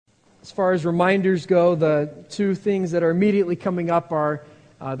As far as reminders go, the two things that are immediately coming up are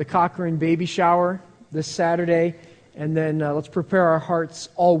the Cochran baby shower this Saturday, and then let's prepare our hearts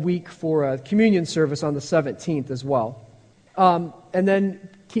all week for a communion service on the 17th as well. And then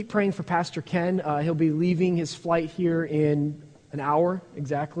keep praying for Pastor Ken. He'll be leaving his flight here in an hour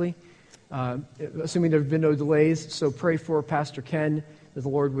exactly, assuming there have been no delays. So pray for Pastor Ken that the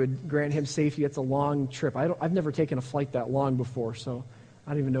Lord would grant him safety. It's a long trip. I've never taken a flight that long before, so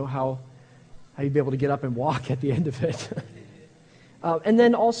I don't even know how you'd be able to get up and walk at the end of it. And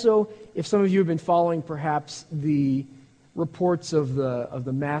then also, if some of you have been following perhaps the reports of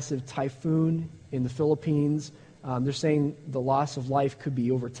the massive typhoon in the Philippines, they're saying the loss of life could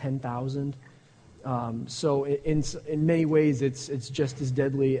be over 10,000. So in many ways, it's just as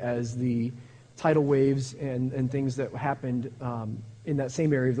deadly as the tidal waves and things that happened in that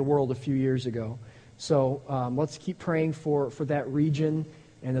same area of the world a few years ago. So let's keep praying for that region,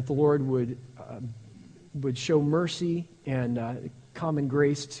 and that the Lord would show mercy and common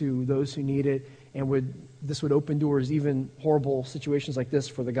grace to those who need it, and this would open doors, even horrible situations like this,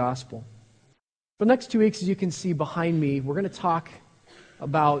 for the gospel. For the next 2 weeks, as you can see behind me, we're going to talk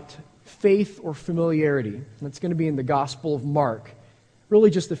about faith or familiarity. That's going to be in the Gospel of Mark.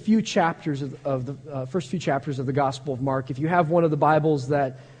 Really just a few chapters of the first few chapters of the Gospel of Mark. If you have one of the Bibles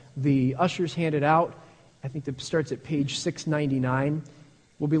that the ushers handed out, I think it starts at page 699.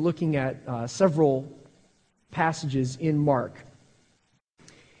 We'll be looking at several passages in Mark.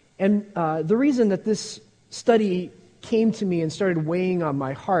 And the reason that this study came to me and started weighing on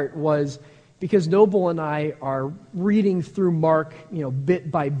my heart was because Noble and I are reading through Mark,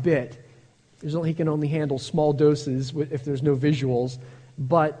 bit by bit. He can only handle small doses if there's no visuals.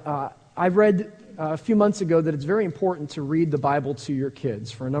 But I read a few months ago that it's very important to read the Bible to your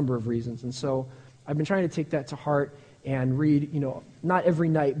kids for a number of reasons. And so I've been trying to take that to heart and read, not every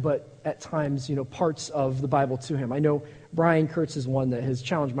night, but at times, parts of the Bible to him. I know Brian Kurtz is one that has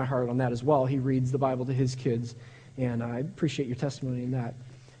challenged my heart on that as well. He reads the Bible to his kids, and I appreciate your testimony in that.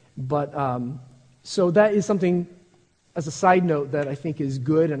 But so that is something, as a side note, that I think is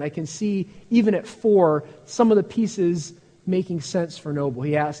good, and I can see, even at 4, some of the pieces making sense for Noble.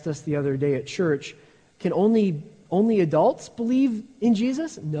 He asked us the other day at church, can only adults believe in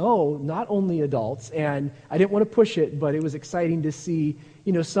Jesus? No, not only adults. And I didn't want to push it, but it was exciting to see,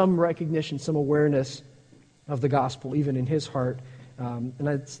 some recognition, some awareness of the gospel, even in his heart. And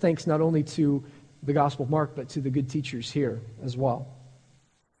that's thanks not only to the Gospel of Mark, but to the good teachers here as well.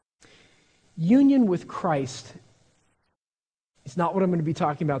 Union with Christ is not what I'm going to be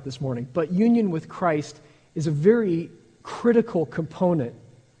talking about this morning, but union with Christ is a very critical component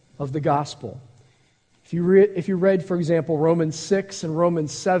of the gospel. If you read, for example, Romans 6 and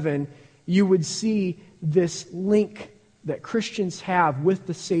Romans 7, you would see this link that Christians have with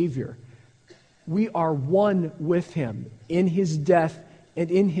the Savior. We are one with Him in His death and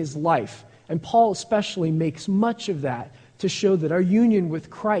in His life. And Paul especially makes much of that to show that our union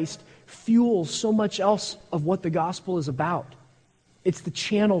with Christ fuels so much else of what the gospel is about. It's the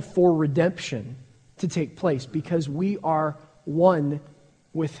channel for redemption to take place because we are one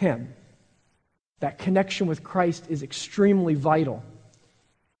with Him. That connection with Christ is extremely vital.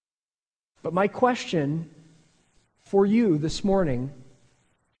 But my question for you this morning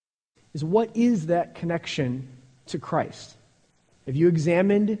is, what is that connection to Christ? Have you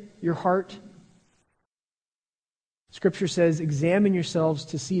examined your heart? Scripture says, examine yourselves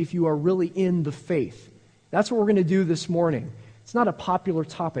to see if you are really in the faith. That's what we're going to do this morning. It's not a popular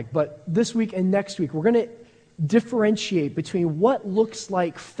topic, but this week and next week, we're going to differentiate between what looks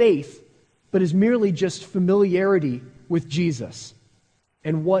like faith but is merely just familiarity with Jesus,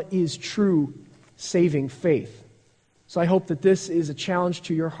 and what is true saving faith. So I hope that this is a challenge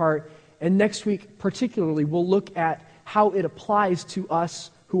to your heart, and next week particularly we'll look at how it applies to us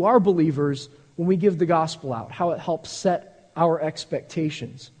who are believers when we give the gospel out, how it helps set our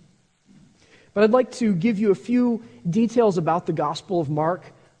expectations. But I'd like to give you a few details about the Gospel of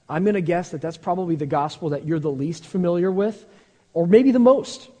Mark. I'm going to guess that that's probably the gospel that you're the least familiar with, or maybe the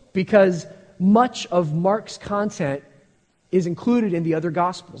most, because much of Mark's content is included in the other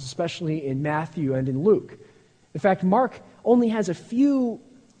Gospels, especially in Matthew and in Luke. In fact, Mark only has a few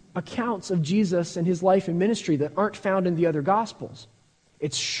accounts of Jesus and His life and ministry that aren't found in the other Gospels.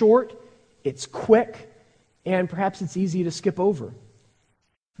 It's short, it's quick, and perhaps it's easy to skip over.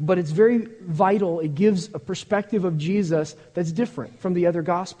 But it's very vital. It gives a perspective of Jesus that's different from the other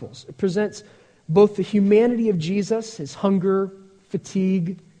Gospels. It presents both the humanity of Jesus, His hunger,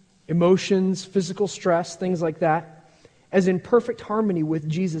 fatigue, emotions, physical stress, things like that, as in perfect harmony with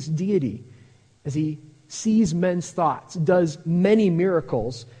Jesus' deity, as He sees men's thoughts, does many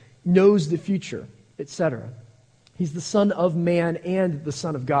miracles, knows the future, etc. He's the Son of Man and the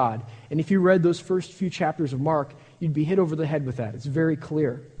Son of God. And if you read those first few chapters of Mark, you'd be hit over the head with that. It's very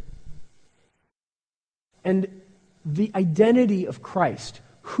clear. And the identity of Christ,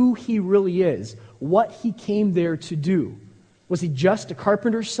 who he really is, what he came there to do. Was he just a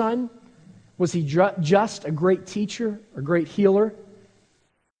carpenter's son? Was he just a great teacher, a great healer?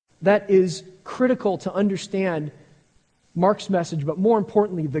 That is critical to understand Mark's message, but more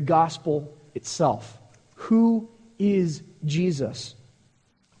importantly, the gospel itself. Who is Jesus?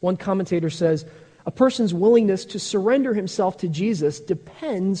 One commentator says, a person's willingness to surrender himself to Jesus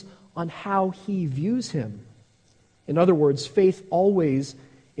depends on how he views him. In other words, faith always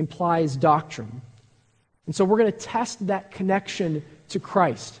implies doctrine. And so we're going to test that connection to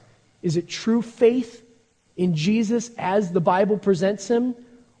Christ. Is it true faith in Jesus as the Bible presents him,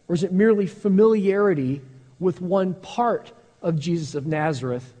 or is it merely familiarity with one part of Jesus of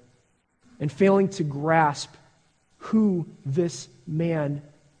Nazareth and failing to grasp who this man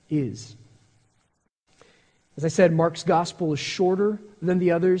is? As I said, Mark's gospel is shorter than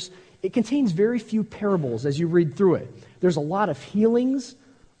the others. It contains very few parables as you read through it. There's a lot of healings,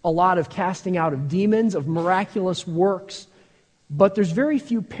 a lot of casting out of demons, of miraculous works, but there's very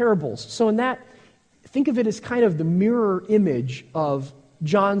few parables. So in that, think of it as kind of the mirror image of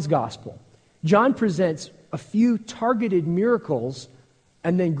John's gospel. John presents a few targeted miracles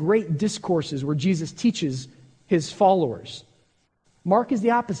and then great discourses where Jesus teaches his followers. Mark is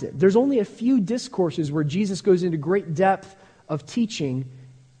the opposite. There's only a few discourses where Jesus goes into great depth of teaching,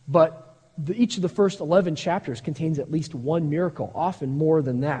 but each of the first 11 chapters contains at least one miracle, often more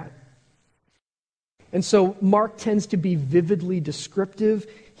than that. And so Mark tends to be vividly descriptive.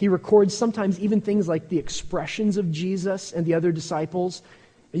 He records sometimes even things like the expressions of Jesus and the other disciples.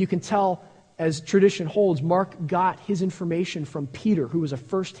 And you can tell, as tradition holds, Mark got his information from Peter, who was a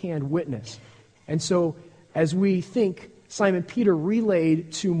first-hand witness. And so as we think, Simon Peter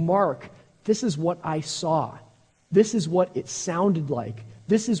relayed to Mark, this is what I saw. This is what it sounded like.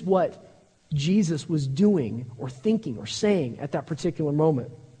 This is what Jesus was doing or thinking or saying at that particular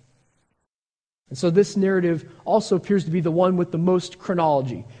moment. And so this narrative also appears to be the one with the most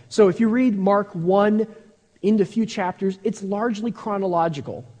chronology. So if you read Mark 1 into a few chapters, it's largely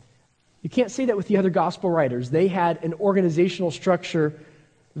chronological. You can't say that with the other gospel writers. They had an organizational structure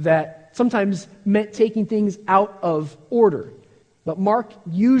that sometimes meant taking things out of order. But Mark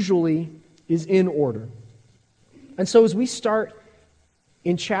usually is in order. And so as we start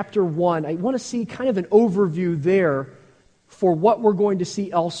in chapter 1, I want to see kind of an overview there for what we're going to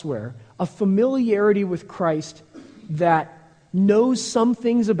see elsewhere. A familiarity with Christ that knows some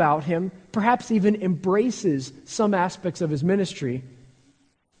things about him, perhaps even embraces some aspects of his ministry,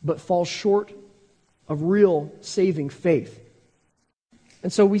 but falls short of real saving faith.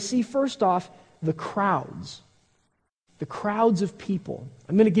 And so we see first off the crowds of people.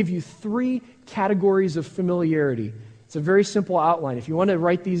 I'm going to give you 3 categories of familiarity. It's a very simple outline. If you want to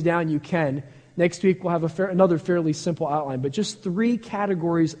write these down, you can. Next week we'll have another fairly simple outline, but just 3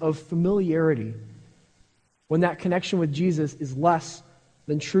 categories of familiarity when that connection with Jesus is less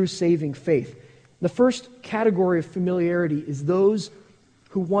than true saving faith. The first category of familiarity is those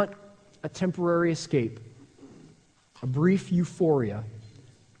who want a temporary escape, a brief euphoria,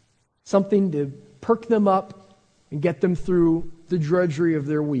 something to perk them up and get them through the drudgery of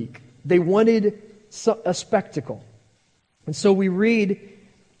their week. They wanted a spectacle. And so we read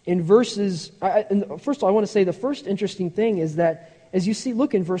in verses, first of all, I want to say the first interesting thing is that, as you see,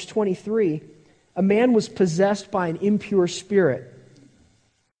 look in verse 23, a man was possessed by an impure spirit.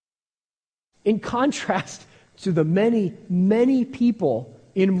 In contrast to the many, many people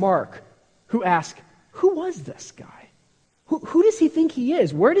in Mark who ask, who was this guy? Who does he think he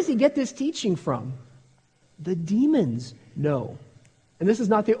is? Where does he get this teaching from? The demons know. And this is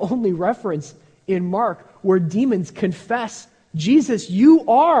not the only reference in Mark where demons confess, Jesus, you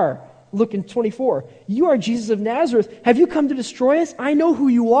are, look in 24, you are Jesus of Nazareth. Have you come to destroy us? I know who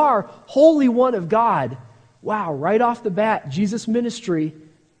you are, Holy One of God. Wow, right off the bat, Jesus' ministry,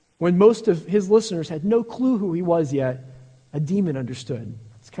 when most of his listeners had no clue who he was yet, a demon understood.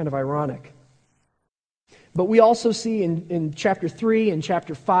 It's kind of ironic. But we also see in chapter 3 and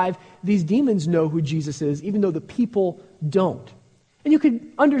chapter 5, these demons know who Jesus is, even though the people don't. And you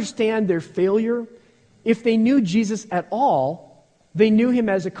could understand their failure. If they knew Jesus at all, they knew him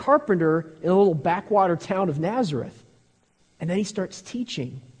as a carpenter in a little backwater town of Nazareth. And then he starts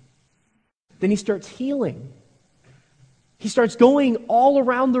teaching. Then he starts healing. He starts going all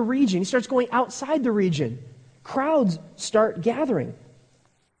around the region. He starts going outside the region. Crowds start gathering.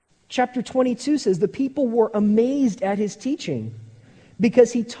 Chapter 22 says, the people were amazed at his teaching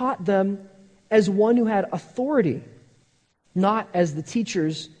because he taught them as one who had authority, not as the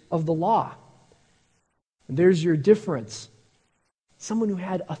teachers of the law. And there's your difference. Someone who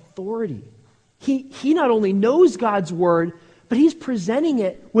had authority. He not only knows God's word, but he's presenting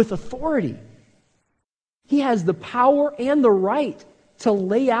it with authority. He has the power and the right to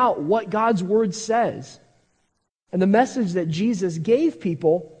lay out what God's word says. And the message that Jesus gave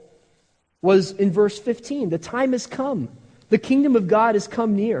people was in verse 15. The time has come. The kingdom of God has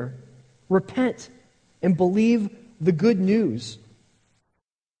come near. Repent and believe the good news.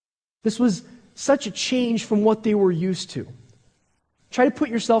 This was such a change from what they were used to. Try to put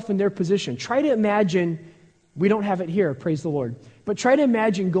yourself in their position. Try to imagine, we don't have it here, praise the Lord, but try to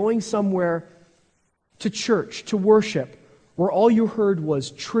imagine going somewhere to church, to worship, where all you heard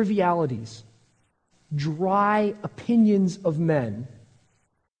was trivialities, dry opinions of men,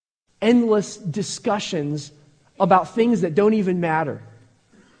 endless discussions about things that don't even matter.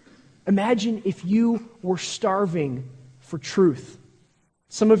 Imagine if you were starving for truth.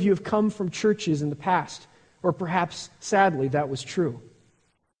 Some of you have come from churches in the past, or perhaps, sadly, that was true.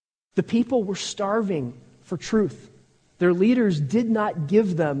 The people were starving for truth. Their leaders did not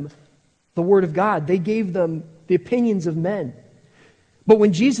give them the Word of God. They gave them the opinions of men. But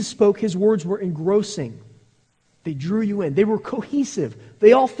when Jesus spoke, his words were engrossing. They drew you in. They were cohesive.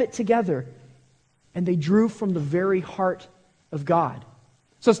 They all fit together. And they drew from the very heart of God.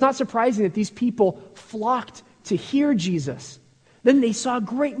 So it's not surprising that these people flocked to hear Jesus. Then they saw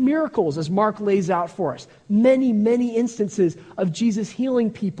great miracles, as Mark lays out for us. Many, many instances of Jesus healing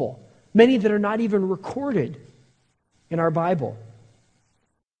people. Many that are not even recorded in our Bible.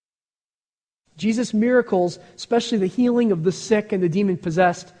 Jesus' miracles, especially the healing of the sick and the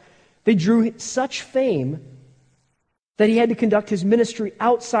demon-possessed, they drew such fame that he had to conduct his ministry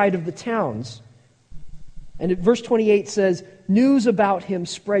outside of the towns. And verse 28 says, news about him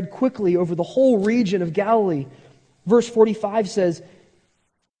spread quickly over the whole region of Galilee. Verse 45 says,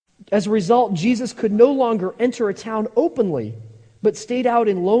 as a result, Jesus could no longer enter a town openly, but stayed out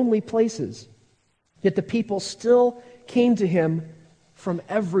in lonely places. Yet the people still came to him from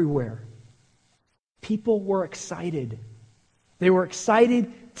everywhere. People were excited. They were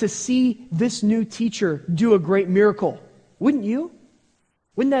excited to see this new teacher do a great miracle. Wouldn't you?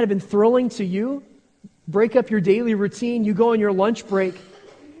 Wouldn't that have been thrilling to you? Break up your daily routine. You go on your lunch break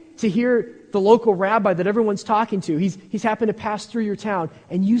to hear the local rabbi that everyone's talking to. He's happened to pass through your town,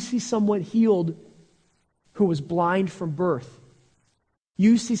 and you see someone healed who was blind from birth.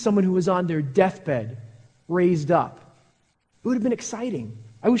 You see someone who was on their deathbed raised up. It would have been exciting.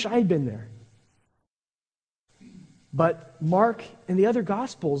 I wish I had been there. But Mark and the other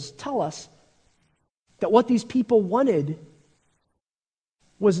Gospels tell us that what these people wanted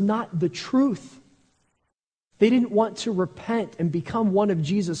was not the truth. They didn't want to repent and become one of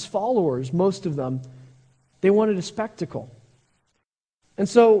Jesus' followers, most of them. They wanted a spectacle. And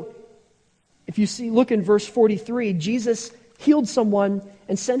so, if you look in verse 43, Jesus healed someone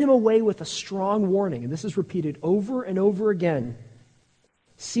and sent him away with a strong warning. And this is repeated over and over again.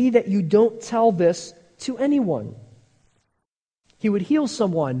 See that you don't tell this to anyone. He would heal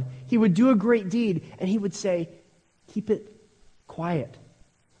someone, he would do a great deed, and he would say, keep it quiet.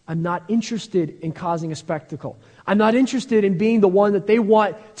 I'm not interested in causing a spectacle. I'm not interested in being the one that they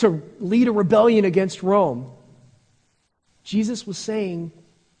want to lead a rebellion against Rome. Jesus was saying,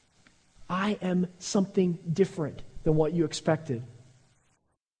 I am something different than what you expected.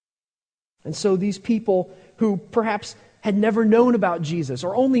 And so these people who perhaps had never known about Jesus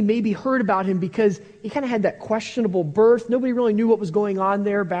or only maybe heard about him because he kind of had that questionable birth. Nobody really knew what was going on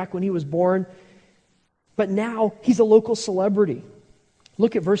there back when he was born. But now he's a local celebrity.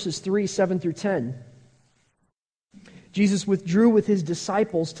 Look at verses 3, 7 through 10. Jesus withdrew with his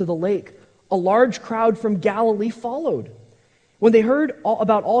disciples to the lake. A large crowd from Galilee followed. When they heard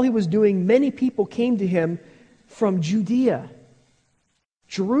about all he was doing, many people came to him from Judea,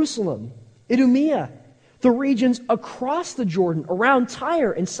 Jerusalem, Idumea, the regions across the Jordan, around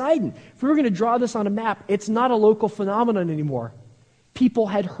Tyre and Sidon. If we were going to draw this on a map, it's not a local phenomenon anymore. People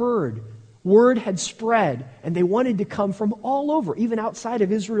had heard. Word had spread, and they wanted to come from all over, even outside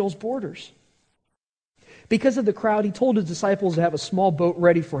of Israel's borders. Because of the crowd, he told his disciples to have a small boat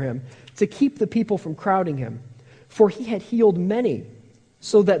ready for him, to keep the people from crowding him. For he had healed many,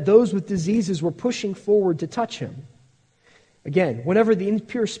 so that those with diseases were pushing forward to touch him. Again, whenever the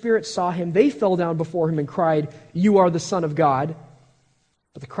impure spirits saw him, they fell down before him and cried, "You are the Son of God."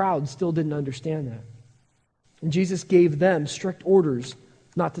 But the crowd still didn't understand that. And Jesus gave them strict orders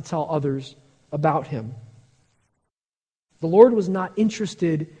not to tell others about him. The Lord was not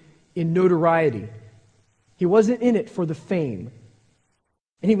interested in notoriety. He wasn't in it for the fame.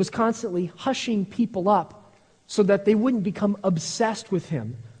 And he was constantly hushing people up so that they wouldn't become obsessed with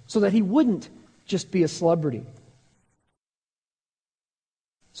him, so that he wouldn't just be a celebrity.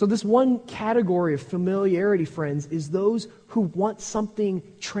 So this one category of familiarity, friends, is those who want something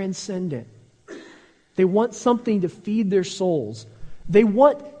transcendent. They want something to feed their souls. They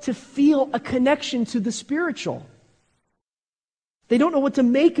want to feel a connection to the spiritual. They don't know what to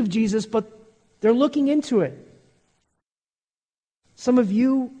make of Jesus, but they're looking into it. Some of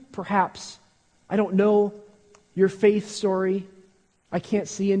you, perhaps, I don't know your faith story. I can't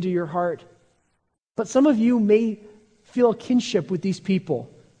see into your heart. But some of you may feel a kinship with these people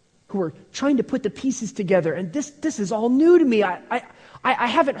who are trying to put the pieces together. And this is all new to me. I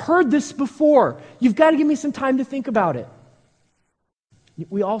haven't heard this before. You've got to give me some time to think about it.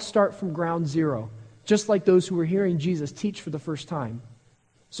 We all start from ground zero, just like those who are hearing Jesus teach for the first time.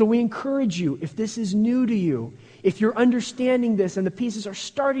 So we encourage you, if this is new to you, if you're understanding this and the pieces are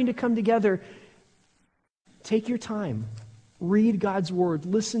starting to come together, take your time. Read God's Word.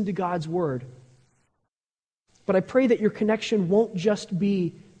 Listen to God's Word. But I pray that your connection won't just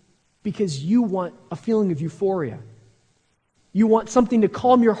be because you want a feeling of euphoria. You want something to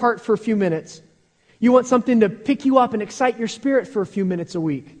calm your heart for a few minutes. You want something to pick you up and excite your spirit for a few minutes a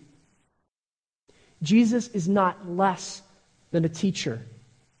week. Jesus is not less than a teacher,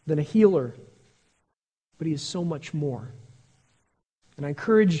 than a healer, but he is so much more. And I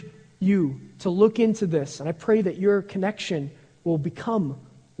encourage you to look into this, and I pray that your connection will become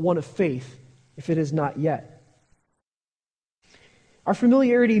one of faith, if it is not yet. Our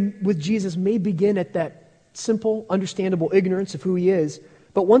familiarity with Jesus may begin at that simple, understandable ignorance of who he is,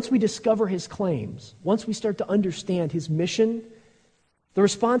 but once we discover his claims, once we start to understand his mission, the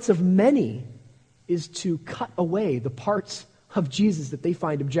response of many is to cut away the parts of Jesus that they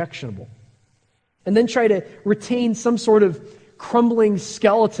find objectionable, and then try to retain some sort of crumbling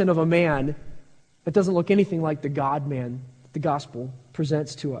skeleton of a man that doesn't look anything like the God-man the gospel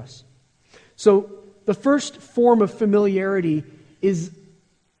presents to us. So the first form of familiarity is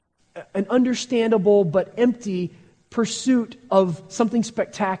an understandable but empty pursuit of something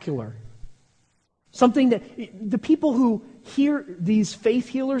spectacular. Something that the people who hear these faith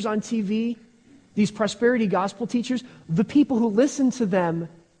healers on TV, these prosperity gospel teachers, the people who listen to them,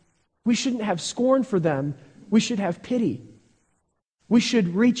 we shouldn't have scorn for them. We should have pity. We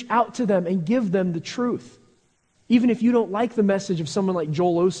should reach out to them and give them the truth. Even if you don't like the message of someone like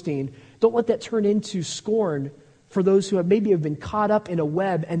Joel Osteen, don't let that turn into scorn for those who maybe have been caught up in a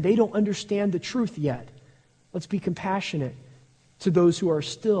web and they don't understand the truth yet. Let's be compassionate to those who are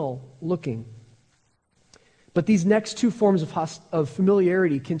still looking. But these next two forms of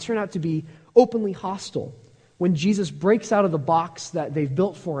familiarity can turn out to be openly hostile when Jesus breaks out of the box that they've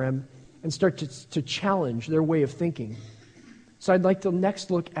built for him and start to challenge their way of thinking. So I'd like to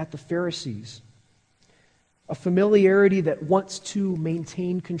next look at the Pharisees. A familiarity that wants to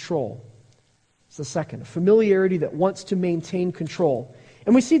maintain control. It's the second. A familiarity that wants to maintain control.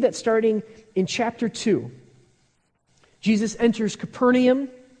 And we see that starting in chapter 2. Jesus enters Capernaum.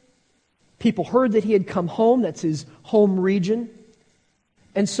 People heard that he had come home. That's his home region.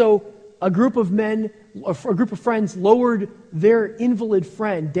 And so a group of friends lowered their invalid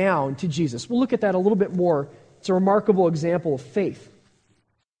friend down to Jesus. We'll look at that a little bit more. It's a remarkable example of faith.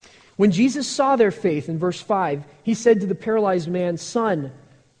 When Jesus saw their faith, in verse 5, he said to the paralyzed man, "Son,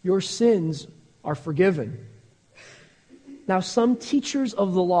 your sins are forgiven." Now, some teachers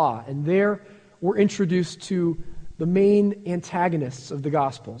of the law, and there we're introduced to the main antagonists of the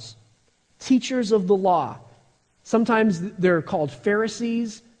Gospels. Teachers of the law. Sometimes they're called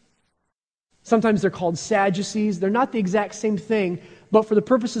Pharisees. Sometimes they're called Sadducees. They're not the exact same thing, but for the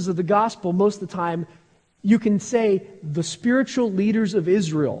purposes of the Gospel, most of the time, you can say the spiritual leaders of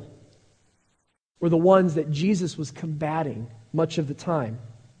Israel were the ones that Jesus was combating much of the time.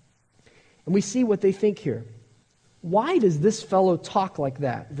 And we see what they think here. Why does this fellow talk like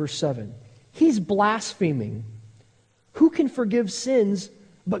that? Verse 7. He's blaspheming. Who can forgive sins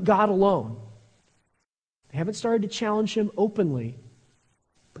but God alone? They haven't started to challenge him openly,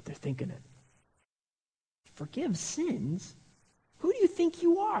 but they're thinking it. Forgive sins? Who do you think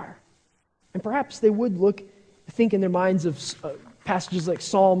you are? And perhaps they would think in their minds of passages like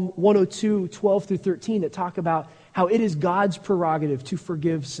Psalm 102, 12 through 13 that talk about how it is God's prerogative to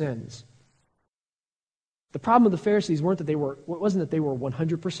forgive sins. The problem of the Pharisees wasn't that they were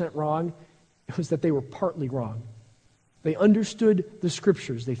 100% wrong. It was that they were partly wrong. They understood the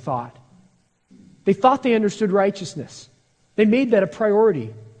Scriptures, they thought. They thought they understood righteousness. They made that a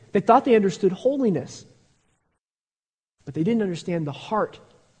priority. They thought they understood holiness. But they didn't understand the heart,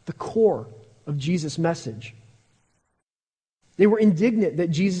 the core of Jesus' message. They were indignant that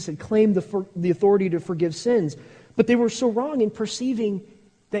Jesus had claimed the authority to forgive sins, but they were so wrong in perceiving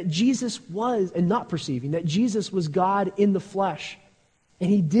that Jesus was, and not perceiving, that Jesus was God in the flesh. And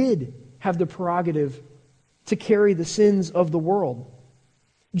he did have the prerogative to carry the sins of the world.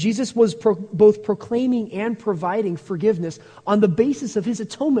 Jesus was both proclaiming and providing forgiveness on the basis of his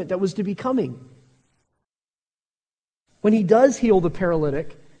atonement that was to be coming. When he does heal the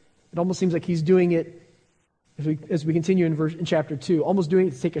paralytic, it almost seems like he's doing it, as we continue in chapter 2, almost doing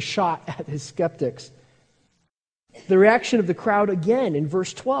it to take a shot at his skeptics. The reaction of the crowd again in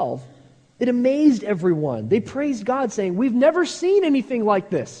verse 12, it amazed everyone. They praised God, saying, "We've never seen anything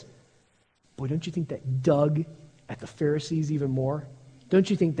like this." Boy, don't you think that dug at the Pharisees even more? Don't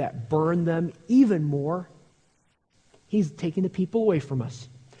you think that burned them even more? He's taking the people away from us.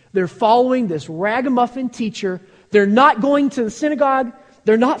 They're following this ragamuffin teacher. They're not going to the synagogue.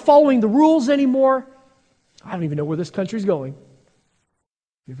 They're not following the rules anymore. I don't even know where this country's going.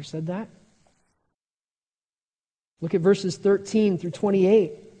 You ever said that? Look at verses 13 through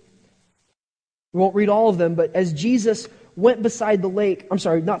 28. We won't read all of them, but as Jesus went beside the lake, I'm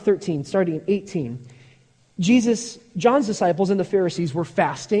sorry, not 13, starting in 18. John's disciples and the Pharisees were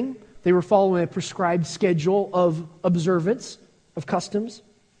fasting. They were following a prescribed schedule of observance, of customs.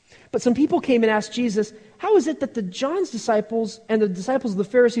 But some people came and asked Jesus, "How is it that John's disciples and the disciples of the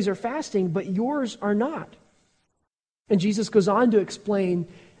Pharisees are fasting, but yours are not?" And Jesus goes on to explain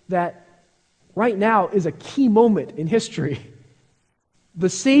that right now is a key moment in history. The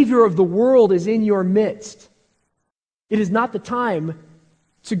Savior of the world is in your midst. It is not the time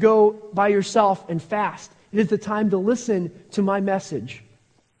to go by yourself and fast. It is the time to listen to my message.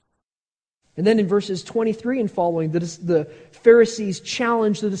 And then in verses 23 and following, the Pharisees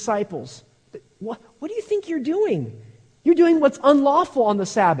challenge the disciples. What do you think you're doing? You're doing what's unlawful on the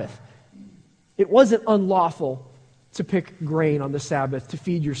Sabbath. It wasn't unlawful to pick grain on the Sabbath to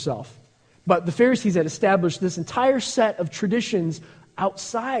feed yourself. But the Pharisees had established this entire set of traditions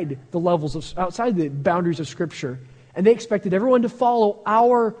outside the boundaries of Scripture. And they expected everyone to follow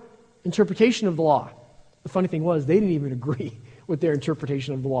our interpretation of the law. The funny thing was, they didn't even agree with their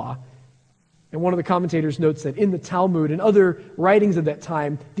interpretation of the law. And one of the commentators notes that in the Talmud and other writings of that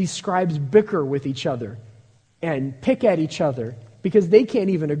time, these scribes bicker with each other and pick at each other because they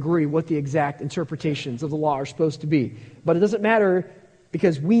can't even agree what the exact interpretations of the law are supposed to be. But it doesn't matter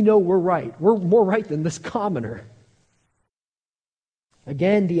because we know we're right. We're more right than this commoner.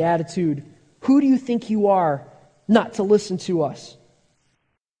 Again, the attitude, "Who do you think you are not to listen to us?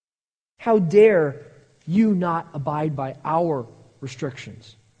 How dare you not abide by our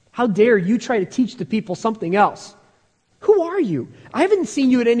restrictions? How dare you try to teach the people something else? Who are you? I haven't seen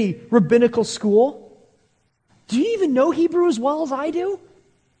you at any rabbinical school. Do you even know Hebrew as well as I do?"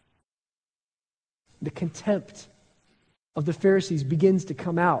 The contempt of the Pharisees begins to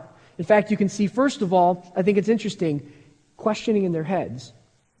come out. In fact, you can see, first of all, I think it's interesting, questioning in their heads.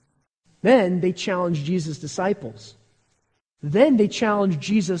 Then they challenge Jesus' disciples. Then they challenge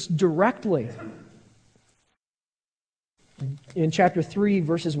Jesus directly. In chapter 3,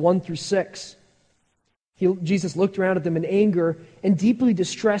 verses 1 through 6, Jesus looked around at them in anger and deeply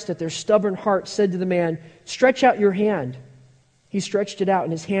distressed at their stubborn hearts, said to the man, "Stretch out your hand." He stretched it out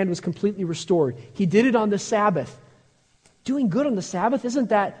and his hand was completely restored. He did it on the Sabbath. Doing good on the Sabbath, isn't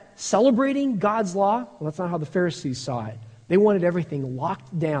that celebrating God's law? Well, that's not how the Pharisees saw it. They wanted everything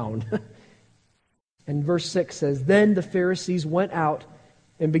locked down. And verse 6 says, "Then the Pharisees went out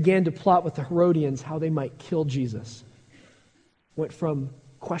and began to plot with the Herodians how they might kill Jesus." Went from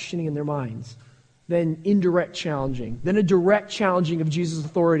questioning in their minds, then indirect challenging, then a direct challenging of Jesus'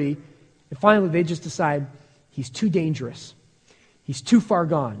 authority, and finally they just decide, he's too dangerous. He's too far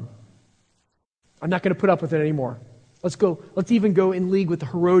gone. I'm not going to put up with it anymore. Let's even go in league with the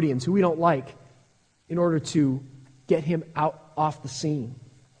Herodians, who we don't like, in order to get him off the scene.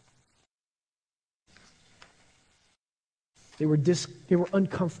 They were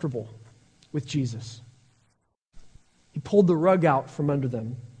uncomfortable with Jesus. He pulled the rug out from under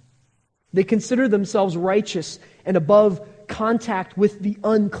them. They considered themselves righteous and above contact with the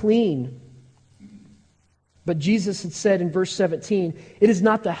unclean. But Jesus had said in verse 17, "It is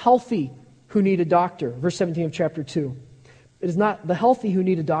not the healthy who need a doctor." Verse 17 of chapter 2. "It is not the healthy who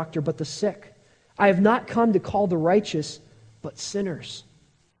need a doctor, but the sick. I have not come to call the righteous, but sinners."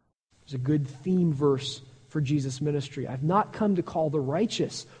 It's a good theme verse for Jesus' ministry. I've not come to call the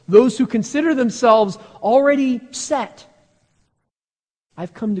righteous, those who consider themselves already set.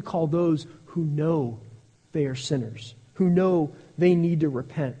 I've come to call those who know they are sinners, who know they need to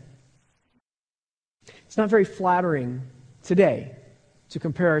repent. It's not very flattering today to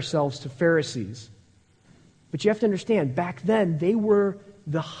compare ourselves to Pharisees. But you have to understand, back then, they were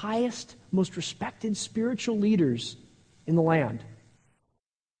the highest, most respected spiritual leaders in the land.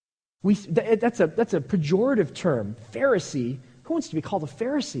 That's a pejorative term, Pharisee. Who wants to be called a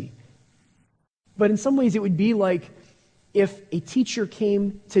Pharisee? But in some ways, it would be like if a teacher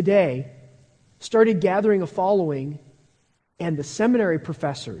came today, started gathering a following, and the seminary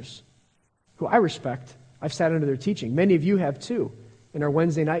professors, who I respect, I've sat under their teaching. Many of you have too, in our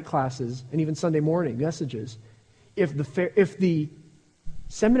Wednesday night classes and even Sunday morning messages. If the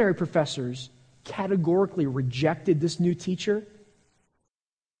seminary professors categorically rejected this new teacher,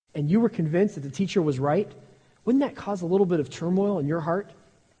 and you were convinced that the teacher was right, wouldn't that cause a little bit of turmoil in your heart?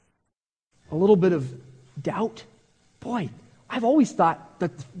 A little bit of doubt? Boy, I've always thought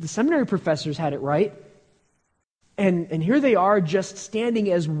that the seminary professors had it right. And here they are just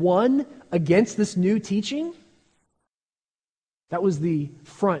standing as one against this new teaching. That was the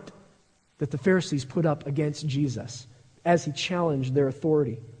front that the Pharisees put up against Jesus as he challenged their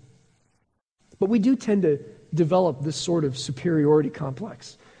authority. But we do tend to develop this sort of superiority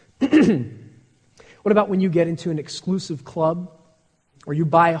complex. What about when you get into an exclusive club, or you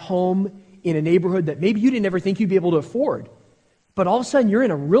buy a home in a neighborhood that maybe you didn't ever think you'd be able to afford, but all of a sudden you're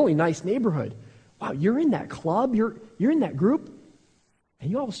in a really nice neighborhood. Wow, you're in that club, you're in that group, and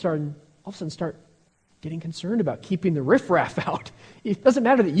you all of a sudden start getting concerned about keeping the riffraff out. It doesn't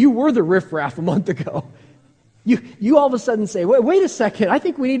matter that you were the riffraff a month ago. You all of a sudden say, wait a second, I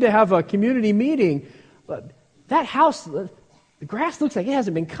think we need to have a community meeting. But that house, the grass looks like it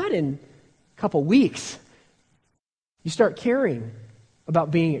hasn't been cut in a couple weeks. You start caring about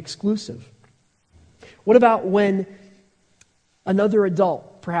being exclusive. What about when another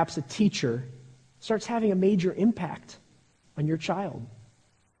adult, perhaps a teacher, starts having a major impact on your child?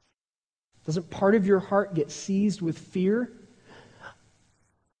 Doesn't part of your heart get seized with fear?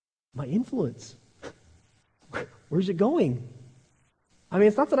 My influence. Where's it going? I mean,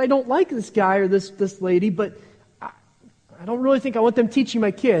 it's not that I don't like this guy or this lady, but I don't really think I want them teaching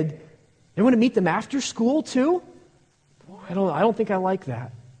my kid. They want to meet them after school too? I don't think I like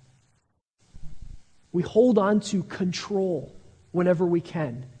that. We hold on to control whenever we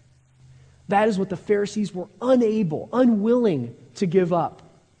can. That is what the Pharisees were unwilling to give up,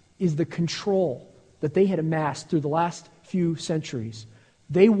 is the control that they had amassed through the last few centuries.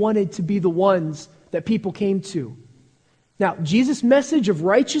 They wanted to be the ones that people came to. Now, Jesus' message of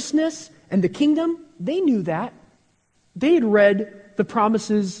righteousness and the kingdom, they knew that. They had read the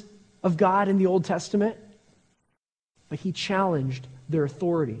promises of God in the Old Testament, but he challenged their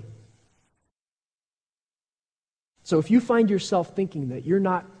authority. So if you find yourself thinking that you're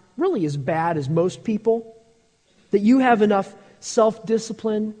not really as bad as most people, that you have enough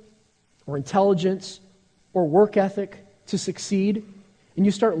self-discipline or intelligence or work ethic to succeed, and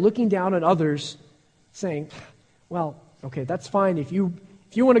you start looking down on others saying, well, okay, that's fine if you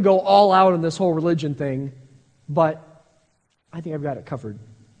want to go all out on this whole religion thing, but I think I've got it covered.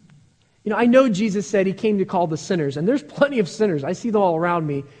 I know Jesus said he came to call the sinners, and there's plenty of sinners. I see them all around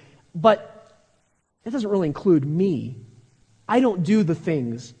me, but that doesn't really include me. I don't do the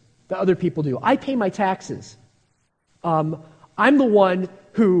things that other people do. I pay my taxes. I'm the one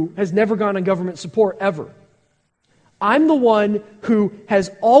who has never gone on government support ever. I'm the one who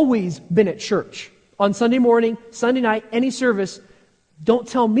has always been at church. On Sunday morning, Sunday night, any service, don't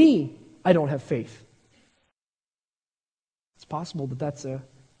tell me I don't have faith. It's possible that that's a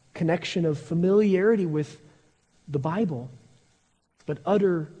connection of familiarity with the Bible, but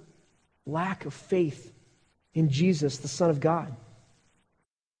utter lack of faith in Jesus, the Son of God.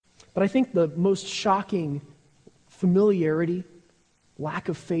 But I think the most shocking familiarity, lack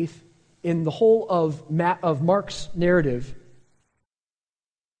of faith in the whole of Mark's narrative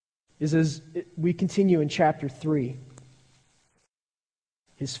is as we continue in chapter 3.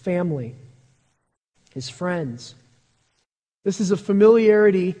 His family, his friends. This is a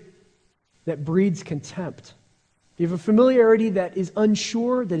familiarity that breeds contempt. You have a familiarity that is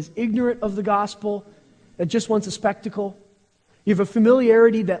unsure, that is ignorant of the gospel, that just wants a spectacle. You have a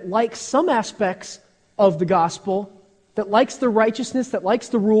familiarity that likes some aspects of the gospel, that likes the righteousness, that likes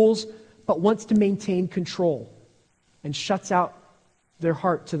the rules, but wants to maintain control and shuts out their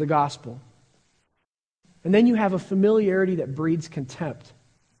heart to the gospel. And then you have a familiarity that breeds contempt.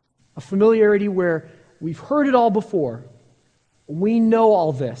 A familiarity where we've heard it all before. We know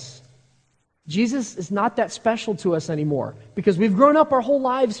all this. Jesus is not that special to us anymore because we've grown up our whole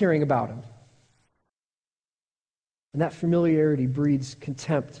lives hearing about him. And that familiarity breeds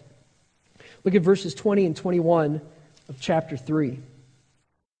contempt. Look at verses 20 and 21 of chapter 3.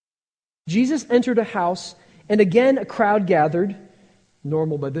 Jesus entered a house, and again a crowd gathered.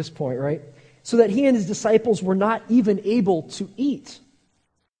 Normal by this point, right? so that he and his disciples were not even able to eat.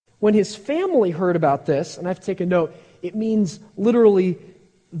 When his family heard about this, and I have to take a note, it means literally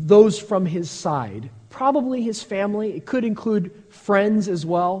those from his side. Probably his family. It could include friends as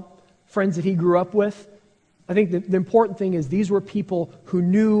well, friends that he grew up with. I think the important thing is these were people who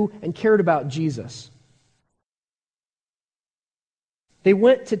knew and cared about Jesus. They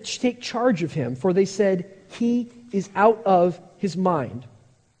went to take charge of him, for they said, he is out of his mind.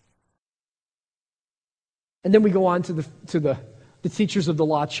 And then we go on to the teachers of the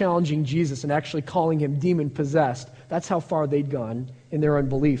law challenging Jesus and actually calling him demon-possessed. That's how far they'd gone in their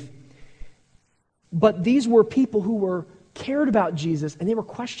unbelief. But these were people who cared about Jesus, and they were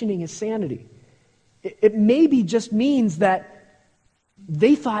questioning his sanity. It maybe just means that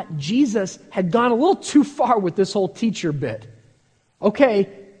they thought Jesus had gone a little too far with this whole teacher bit. Okay,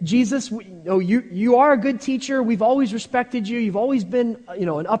 Jesus, you are a good teacher. We've always respected you. You've always been,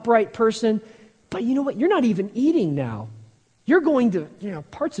 an upright person. But you know what? You're not even eating now. You're going to,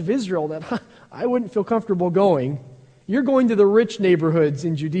 parts of Israel that I wouldn't feel comfortable going. You're going to the rich neighborhoods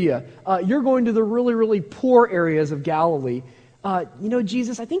in Judea. You're going to the really, really poor areas of Galilee.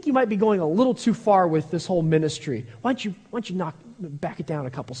 Jesus, I think you might be going a little too far with this whole ministry. Why don't you back it down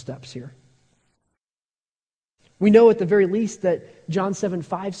a couple steps here? We know at the very least that John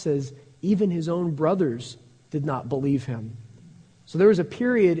 7:5 says, even his own brothers did not believe him. So there was a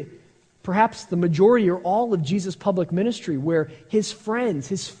period, perhaps the majority or all of Jesus' public ministry, where his friends,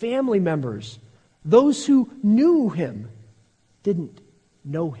 his family members, those who knew him, didn't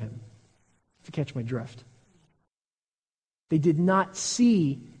know him. If you catch my drift. They did not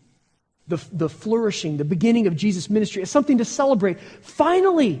see the flourishing, the beginning of Jesus' ministry as something to celebrate.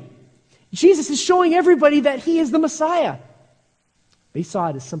 Finally, Jesus is showing everybody that he is the Messiah. They saw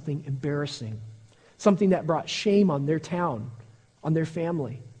it as something embarrassing, something that brought shame on their town, on their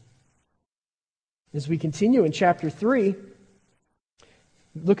family. As we continue in chapter 3,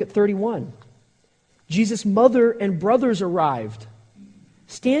 look at 31. Jesus' mother and brothers arrived.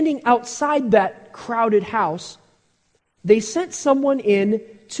 Standing outside that crowded house, they sent someone in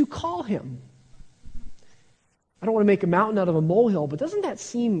to call him. I don't want to make a mountain out of a molehill, but doesn't that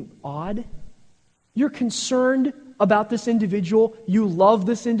seem odd? You're concerned about this individual, you love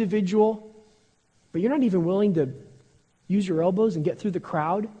this individual, but you're not even willing to use your elbows and get through the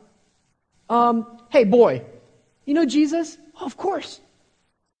crowd? Hey boy, you know Jesus? Oh, of course.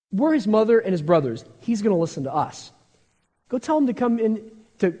 We're his mother and his brothers. He's going to listen to us. Go tell him to come in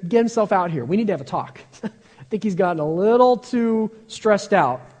to get himself out here. We need to have a talk. I think he's gotten a little too stressed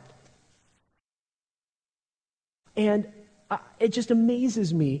out. And it just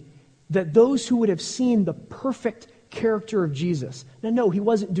amazes me that those who would have seen the perfect character of Jesus. Now, no, he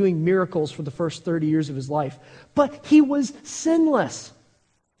wasn't doing miracles for the first 30 years of his life, but he was sinless.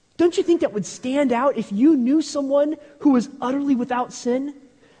 Don't you think that would stand out if you knew someone who was utterly without sin?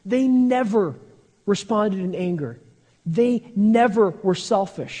 They never responded in anger. They never were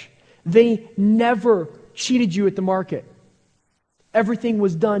selfish. They never cheated you at the market. Everything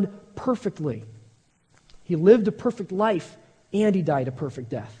was done perfectly. He lived a perfect life, and he died a perfect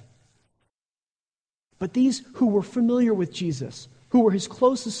death. But these who were familiar with Jesus, who were his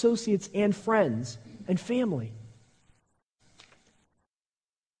close associates and friends and family,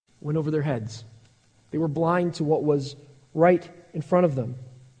 went over their heads. They were blind to what was right in front of them.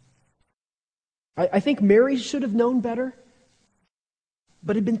 I think Mary should have known better,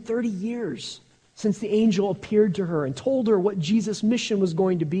 but it had been 30 years since the angel appeared to her and told her what Jesus' mission was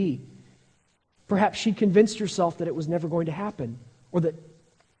going to be. Perhaps she convinced herself that it was never going to happen, or that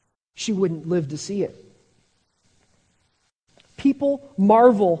she wouldn't live to see it. People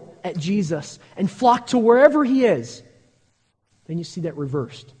marvel at Jesus and flock to wherever he is. Then you see that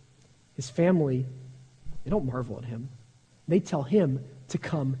reversed. His family, they don't marvel at him. They tell him to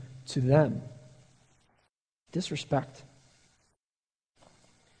come to them. Disrespect.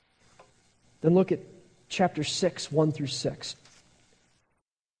 Then look at chapter 6, 1 through 6.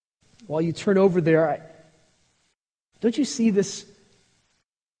 While you turn over there, don't you see this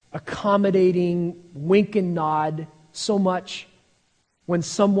accommodating wink and nod so much when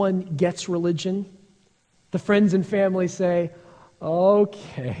someone gets religion? The friends and family say,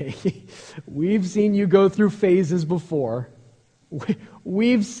 okay, we've seen you go through phases before.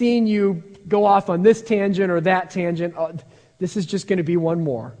 We've seen you go off on this tangent or that tangent. This is just going to be one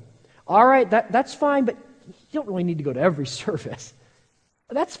more. All right, that's fine, but you don't really need to go to every service.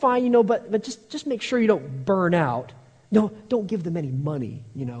 That's fine, but just make sure you don't burn out. No, don't give them any money,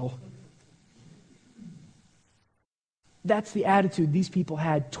 That's the attitude these people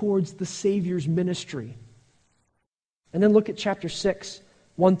had towards the Savior's ministry. And then look at chapter 6,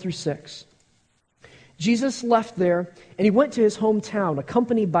 1 through 6. Jesus left there, and he went to his hometown,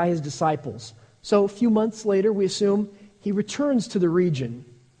 accompanied by his disciples. So a few months later, we assume, he returns to the region.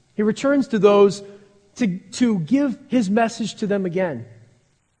 He returns to those to give his message to them again.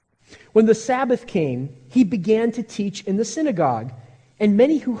 When the Sabbath came, he began to teach in the synagogue, and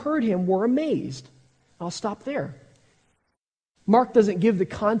many who heard him were amazed. I'll stop there. Mark doesn't give the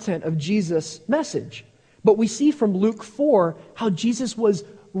content of Jesus' message, but we see from Luke 4 how Jesus was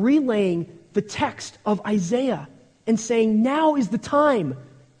relaying the text of Isaiah and saying, now is the time.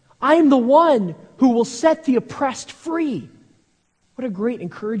 I am the one who will set the oppressed free. What a great,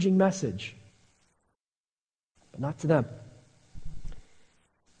 encouraging message. But not to them.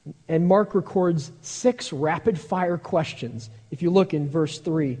 And Mark records 6 rapid-fire questions. If you look in verse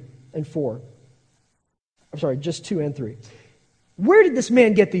 3 and 4. I'm sorry, just 2 and 3. Where did this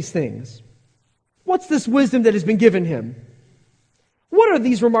man get these things? What's this wisdom that has been given him? What are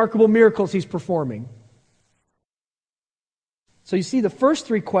these remarkable miracles he's performing? So you see, the first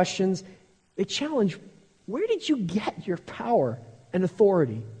 3 questions, they challenge, where did you get your power and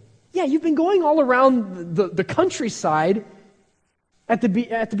authority? Yeah, you've been going all around the countryside at the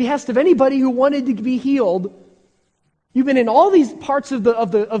behest of anybody who wanted to be healed. You've been in all these parts of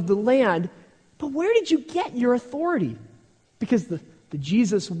the land, but where did you get your authority? Because the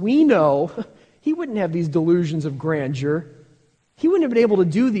Jesus we know, he wouldn't have these delusions of grandeur. He wouldn't have been able to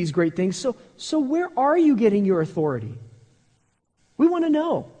do these great things. So where are you getting your authority? We want to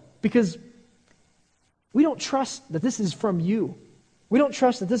know, because we don't trust that this is from you. We don't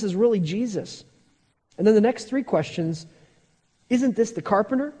trust that this is really Jesus. And then the next 3 questions, isn't this the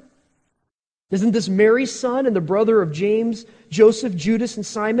carpenter? Isn't this Mary's son and the brother of James, Joseph, Judas, and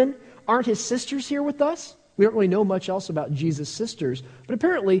Simon? Aren't his sisters here with us? We don't really know much else about Jesus' sisters, but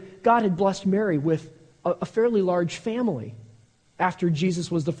apparently God had blessed Mary with a fairly large family after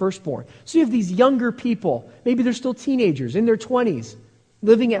Jesus was the firstborn. So you have these younger people, maybe they're still teenagers, in their 20s,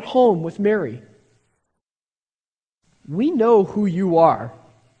 living at home with Mary. We know who you are,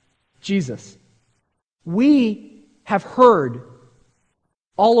 Jesus. We have heard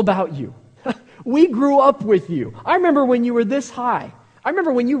all about you. We grew up with you. I remember when you were this high. I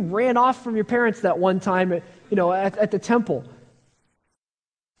remember when you ran off from your parents that one time at the temple.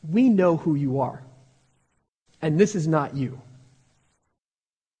 We know who you are. And this is not you.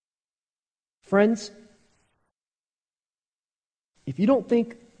 Friends, if you don't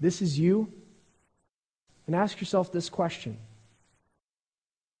think this is you, then ask yourself this question.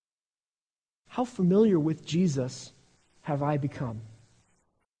 How familiar with Jesus have I become?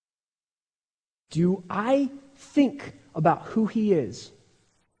 Do I think about who he is?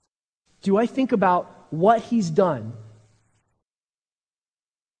 Do I think about what he's done?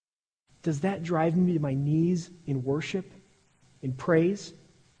 Does that drive me to my knees in worship, in praise?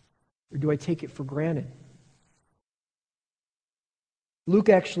 Or do I take it for granted? Luke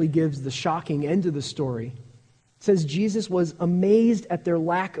actually gives the shocking end of the story. It says Jesus was amazed at their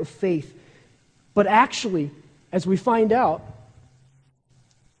lack of faith. But actually, as we find out,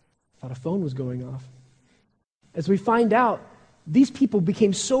 I thought a phone was going off. As we find out, these people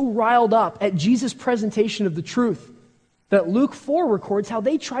became so riled up at Jesus' presentation of the truth that Luke 4 records how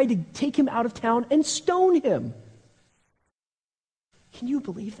they tried to take him out of town and stone him. Can you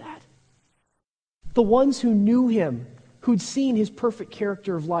believe that? The ones who knew him, who'd seen his perfect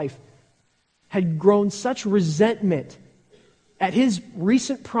character of life, had grown such resentment at his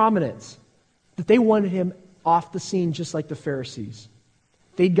recent prominence that they wanted him off the scene just like the Pharisees.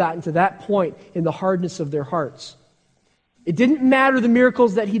 They'd gotten to that point in the hardness of their hearts. It didn't matter the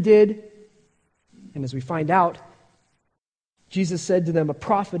miracles that he did. And as we find out, Jesus said to them, a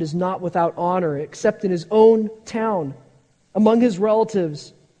prophet is not without honor except in his own town, among his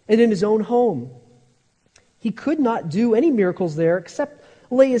relatives, and in his own home. He could not do any miracles there except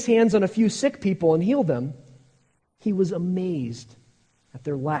lay his hands on a few sick people and heal them. He was amazed at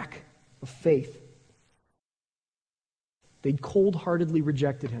their lack of faith. They'd cold-heartedly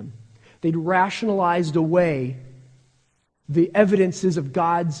rejected him. They'd rationalized away the evidences of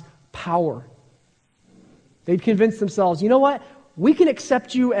God's power. They'd convinced themselves, you know what? We can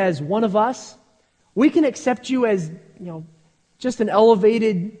accept you as one of us. We can accept you as, just an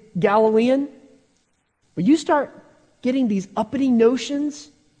elevated Galilean. But you start getting these uppity notions,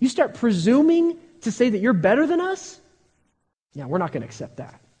 you start presuming to say that you're better than us, yeah, we're not going to accept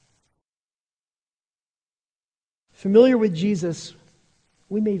that. Familiar with Jesus,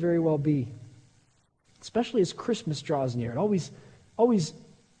 we may very well be, especially as Christmas draws near. And always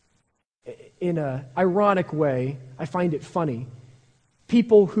in an ironic way, I find it funny.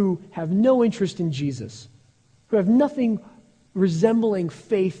 People who have no interest in Jesus, who have nothing resembling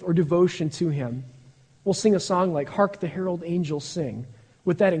faith or devotion to him, We'll sing a song like Hark the Herald Angels Sing,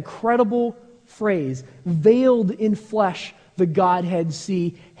 with that incredible phrase, veiled in flesh, the Godhead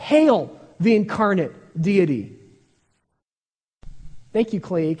see. Hail the incarnate deity. Thank you,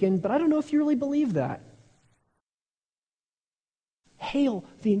 Clay Aiken, but I don't know if you really believe that. Hail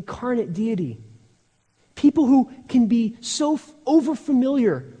the incarnate deity. People who can be so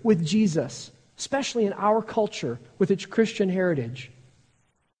overfamiliar with Jesus, especially in our culture with its Christian heritage.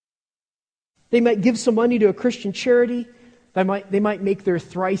 They might give some money to a Christian charity. They might make their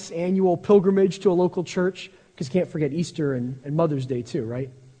thrice annual pilgrimage to a local church, because you can't forget Easter and Mother's Day too, right?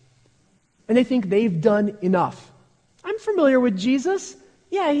 And they think they've done enough. I'm familiar with Jesus.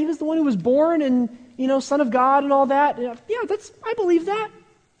 Yeah, he was the one who was born and, Son of God and all that. Yeah, I believe that.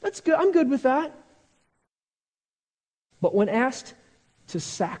 That's good. I'm good with that. But when asked to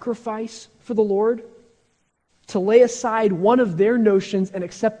sacrifice for the Lord, to lay aside one of their notions and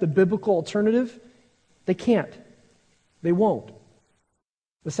accept the biblical alternative, they can't. They won't.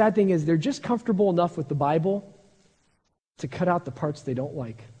 The sad thing is they're just comfortable enough with the Bible to cut out the parts they don't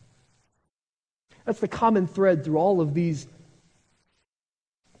like. That's the common thread through all of these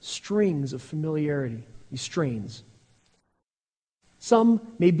strings of familiarity, these strains. Some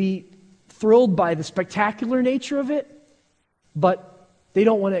may be thrilled by the spectacular nature of it, but they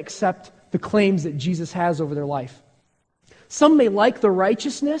don't want to accept the claims that Jesus has over their life. Some may like the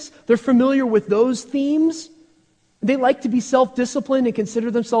righteousness. They're familiar with those themes. They like to be self-disciplined and consider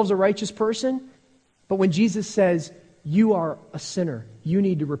themselves a righteous person. But when Jesus says, you are a sinner, you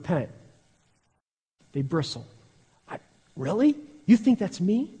need to repent, they bristle. Really? You think that's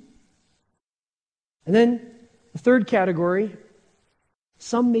me? And then the third category,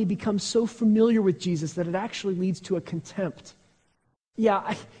 some may become so familiar with Jesus that it actually leads to a contempt.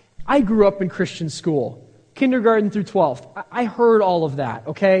 Yeah, I grew up in Christian school, kindergarten through 12th. I heard all of that,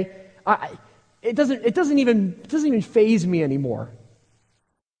 okay? It doesn't even faze me anymore.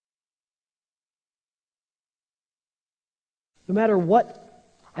 No matter what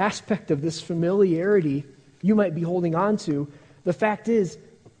aspect of this familiarity you might be holding on to, the fact is,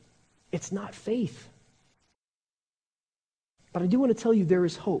 it's not faith. But I do want to tell you there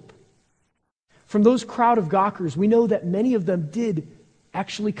is hope. From those crowd of gawkers, we know that many of them did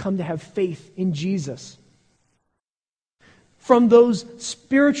actually come to have faith in Jesus. From those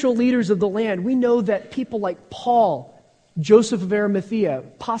spiritual leaders of the land, we know that people like Paul, Joseph of Arimathea,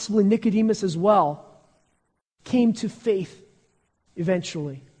 possibly Nicodemus as well, came to faith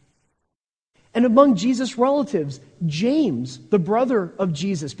eventually. And among Jesus' relatives, James, the brother of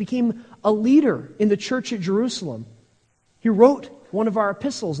Jesus, became a leader in the church at Jerusalem. He wrote one of our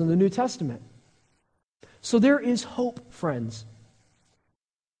epistles in the New Testament. So there is hope, friends.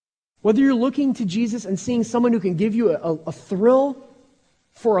 Whether you're looking to Jesus and seeing someone who can give you a thrill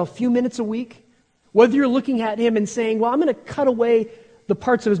for a few minutes a week, whether you're looking at him and saying, well, I'm going to cut away the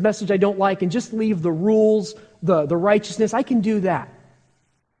parts of his message I don't like and just leave the rules, the righteousness, I can do that.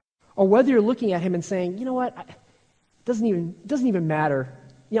 Or whether you're looking at him and saying, you know what, it doesn't even matter.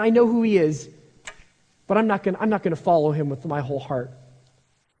 I know who he is, but I'm not going to follow him with my whole heart.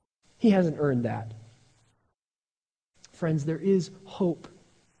 He hasn't earned that. Friends, there is hope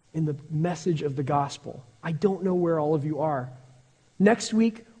in the message of the gospel. I don't know where all of you are. Next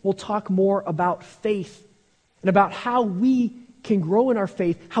week, we'll talk more about faith and about how we can grow in our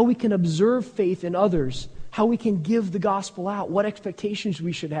faith, how we can observe faith in others, how we can give the gospel out, what expectations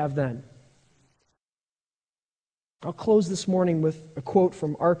we should have then. I'll close this morning with a quote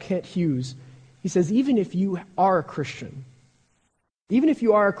from R. Kent Hughes. He says, even if you are a Christian,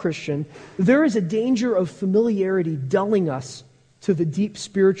 there is a danger of familiarity dulling us to the deep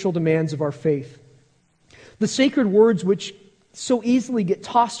spiritual demands of our faith. The sacred words which so easily get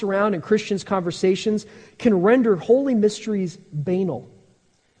tossed around in Christians' conversations can render holy mysteries banal.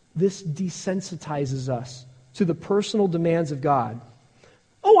 This desensitizes us to the personal demands of God.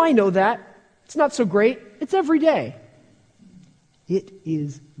 Oh, I know that. It's not so great. It's every day. It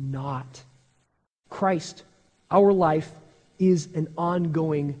is not. Christ, our life, is an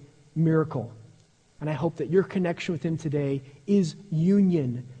ongoing miracle. And I hope that your connection with Him today is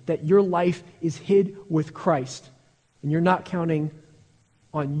union, that your life is hid with Christ, and you're not counting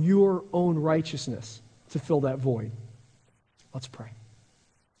on your own righteousness to fill that void. Let's pray.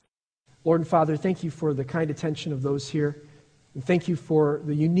 Lord and Father, thank you for the kind attention of those here. And thank you for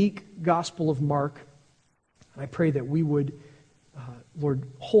the unique Gospel of Mark. I pray that we would, Lord,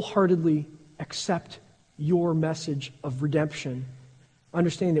 wholeheartedly accept your message of redemption,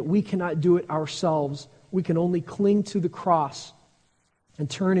 understanding that we cannot do it ourselves. We can only cling to the cross and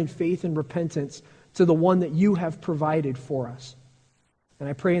turn in faith and repentance to the one that you have provided for us. And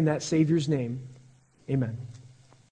I pray in that Savior's name, Amen.